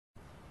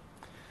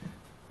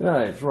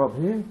G'day, it's Rob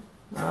here.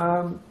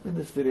 In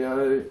this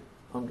video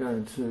I'm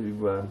going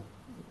to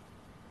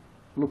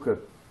look at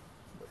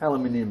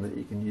aluminium that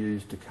you can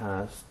use to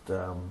cast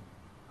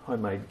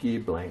homemade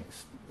gear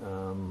blanks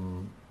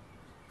for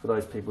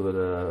those people that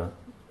are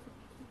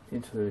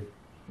into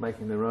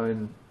making their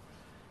own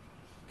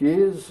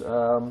gears.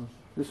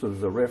 This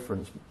was a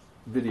reference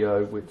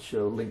video which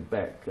I'll link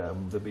back,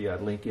 there'll be a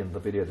link in the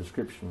video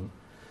description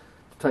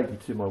to take you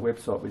to my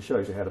website which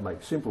shows you how to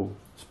make simple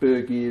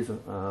spur gears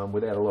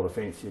without a lot of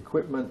fancy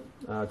equipment,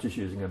 just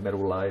using a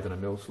metal lathe and a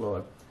mill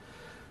slide.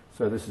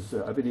 So this is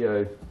a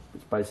video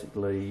which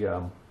basically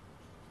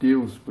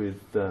deals with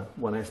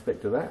one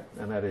aspect of that,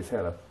 and that is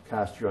how to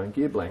cast your own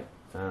gear blank,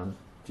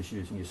 just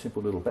using your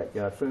simple little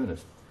backyard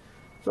furnace.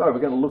 So we're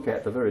going to look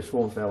at the various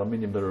forms of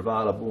aluminium that are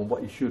available and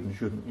what you should and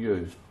shouldn't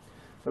use.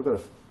 So I've got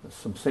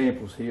some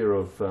samples here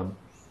of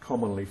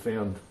commonly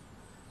found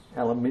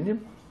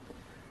aluminium.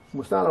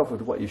 We'll start off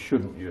with what you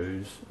shouldn't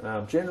use.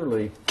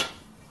 Generally,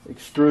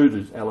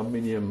 extruded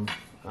aluminium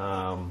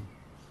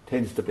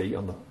tends to be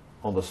on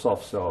the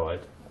soft side.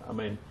 I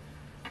mean,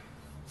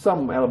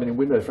 some aluminium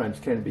window frames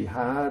can be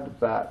hard,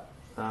 but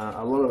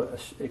a lot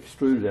of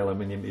extruded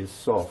aluminium is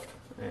soft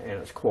and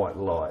it's quite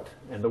light.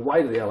 And the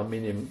weight of the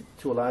aluminium,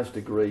 to a large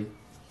degree,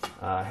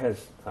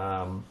 has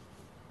some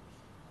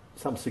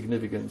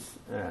significance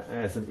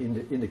as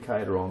an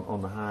indicator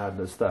on the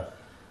hardness. I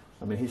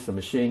mean, here's some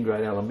machine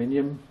grade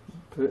aluminium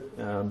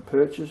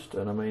purchased,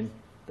 and I mean,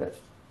 that's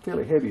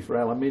fairly heavy for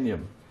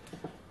aluminium.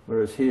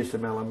 Whereas here's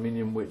some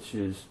aluminium which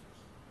is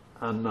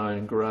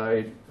unknown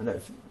grade, and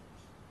that's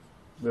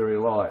very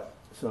light.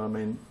 So I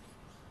mean,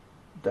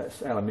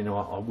 that's aluminium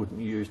I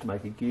wouldn't use to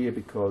make a gear,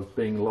 because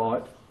being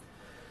light,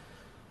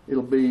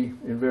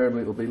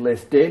 invariably it'll be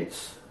less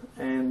dense,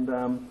 and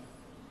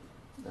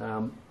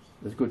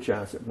there's a good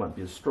chance it won't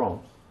be as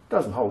strong. It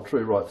doesn't hold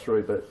true right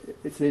through, but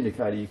it's an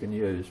indicator you can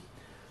use.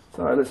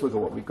 So let's look at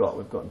what we've got.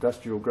 We've got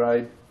industrial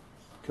grade,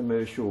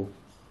 commercial,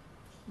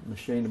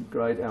 machine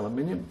grade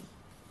aluminium.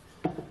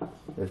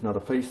 There's another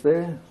piece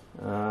there.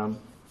 That's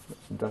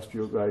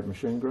industrial grade,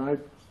 machine grade.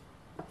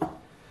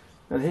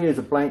 And here's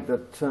a blank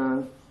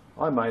that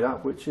I made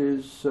up, which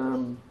is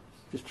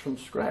just from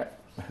scrap.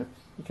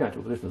 You can't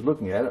tell the difference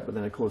looking at it, but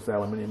then of course the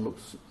aluminium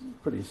looks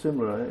pretty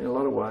similar in a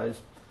lot of ways.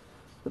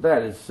 But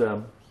that is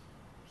a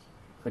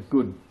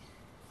good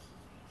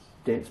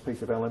dense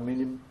piece of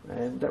aluminium,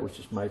 and that was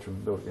just made from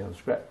built down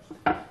scrap.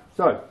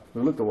 So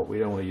we looked at what we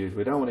don't want to use.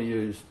 We don't want to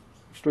use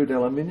extruded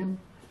aluminium.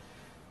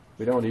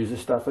 We don't want to use this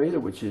stuff either,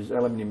 which is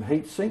aluminium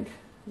heat sink.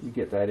 You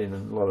get that in a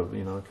lot of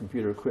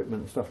computer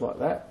equipment and stuff like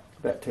that.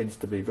 That tends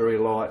to be very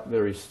light,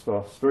 very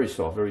soft,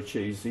 very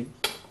cheesy.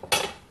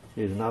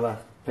 Here's another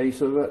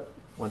piece of it.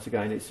 Once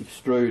again, it's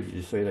extruded.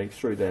 You see, they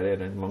extrude that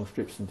out in long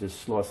strips and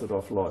just slice it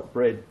off like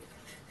bread.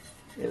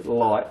 It's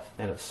light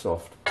and it's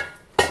soft.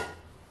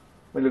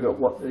 We look at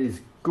what is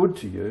good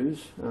to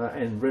use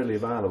and readily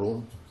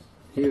available.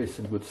 Here is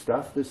some good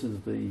stuff. This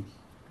is the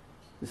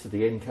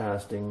end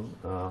casting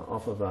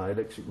off of an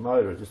electric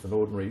motor, just an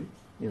ordinary,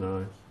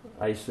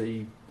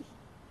 AC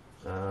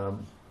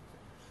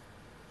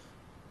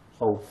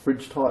old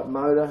fridge type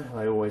motor.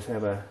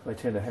 They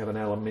tend to have an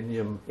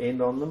aluminium end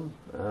on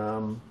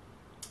them.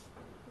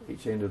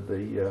 Each end of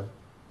the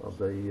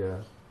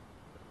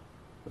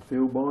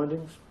field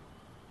bindings.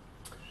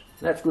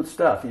 That's good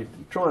stuff. You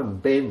try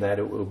and bend that,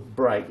 it will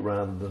break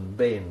rather than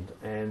bend,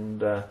 and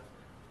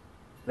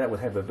that would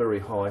have a very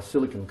high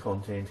silicon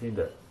content in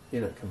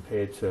it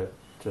compared to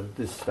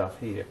this stuff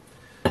here.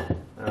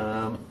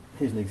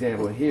 Here's an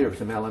example here of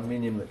some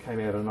aluminium that came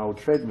out of an old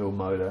treadmill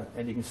motor,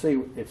 and you can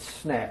see it's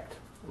snapped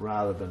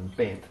rather than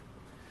bent,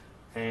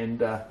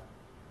 and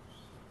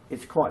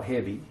it's quite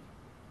heavy.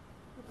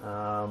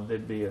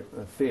 There'd be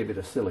a fair bit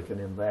of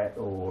silicon in that,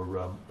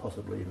 or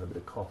possibly even a bit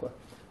of copper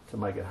to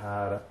make it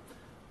harder.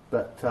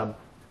 But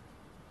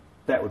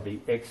that would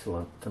be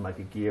excellent to make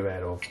a gear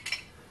out of.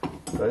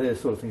 So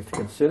there's sort of things to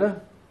consider.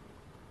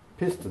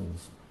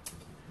 Pistons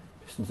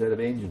out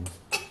of engines,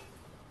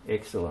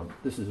 excellent.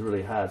 This is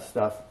really hard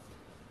stuff,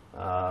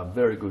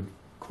 very good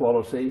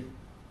quality,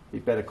 be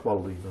better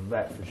quality than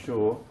that for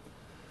sure.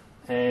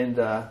 And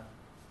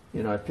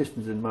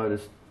pistons in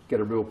motors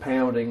get a real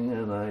pounding,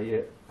 and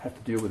they have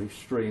to deal with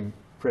extreme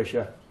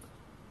pressure,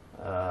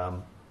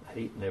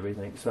 heat and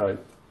everything. So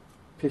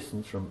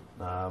pistons from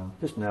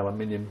piston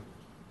aluminium,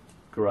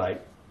 great.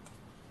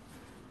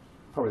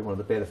 Probably one of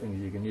the better things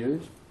you can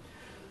use.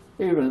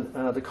 Even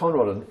the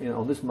conrod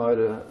on this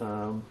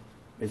motor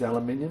is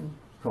aluminium.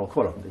 Well,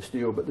 quite often they're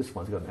steel, but this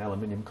one's got an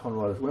aluminium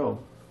conrod as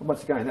well. And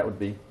once again, that would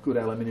be good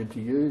aluminium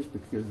to use,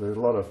 because there's a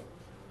lot of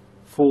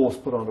force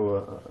put onto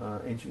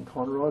an engine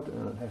conrod,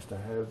 and it has to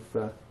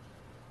have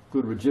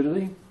good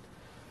rigidity.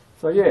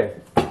 So yeah,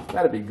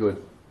 that'd be good.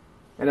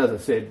 And as I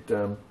said,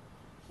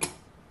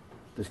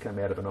 this came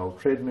out of an old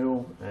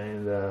treadmill,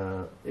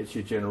 and it's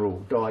your general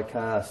die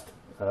cast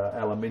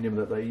aluminium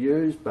that they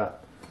use,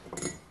 but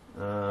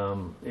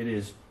it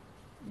is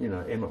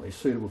eminently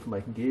suitable for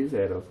making gears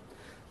out of.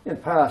 In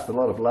the past, a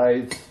lot of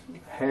lathes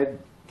had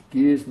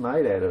gears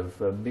made out of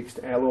mixed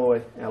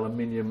alloy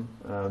aluminium.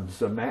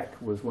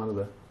 Zermatt was one of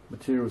the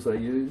materials they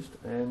used,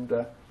 and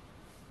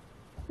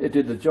it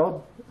did the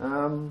job.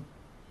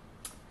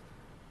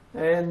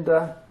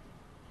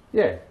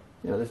 Yeah,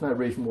 there's no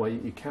reason why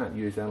you can't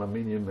use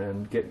aluminium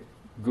and get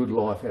good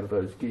life out of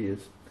those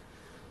gears.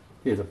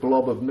 Here's a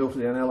blob of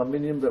melted down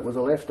aluminium that was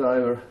a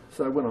leftover,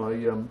 so when I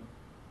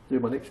do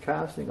my next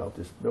casting, I'll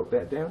just melt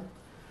that down.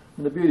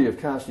 And the beauty of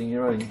casting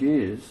your own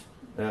gears,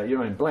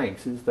 your own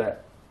blanks, is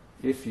that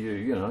if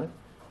you,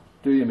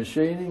 do your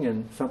machining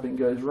and something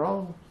goes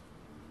wrong,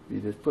 you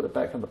just put it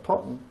back in the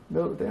pot and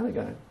melt it down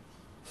again.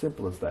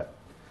 Simple as that.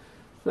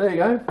 So there you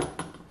go.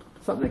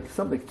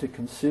 Something to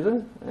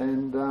consider,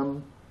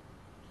 and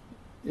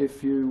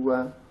if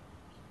you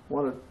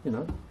want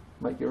to,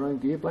 make your own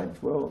gear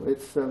blanks, well,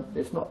 it's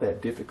not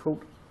that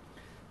difficult.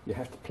 You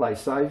have to play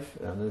safe,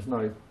 and there's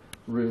no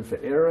room for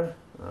error.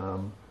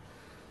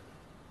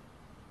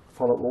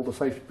 Follow all the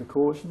safety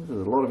precautions.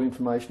 There's a lot of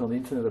information on the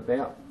internet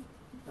about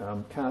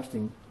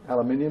casting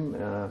aluminium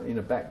in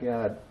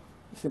a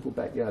simple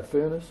backyard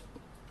furnace.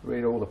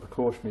 Read all the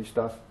precautionary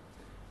stuff.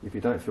 If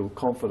you don't feel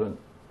confident,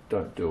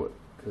 don't do it,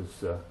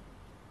 because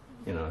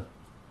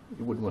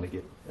you wouldn't want to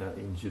get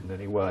injured in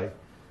any way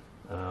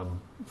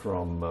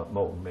from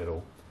molten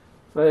metal.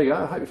 So there you go.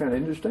 I hope you found it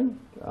interesting.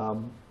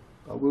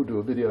 I will do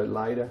a video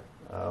later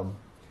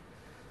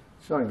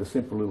showing the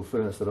simple little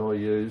furnace that I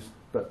use,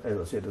 but as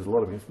I said, there's a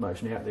lot of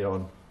information out there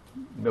on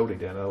melting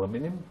down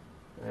aluminium,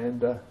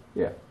 and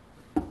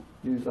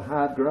use the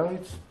hard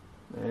grades,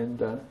 and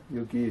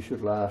your gear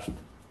should last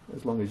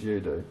as long as you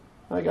do.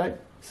 Okay,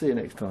 see you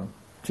next time.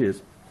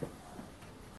 Cheers.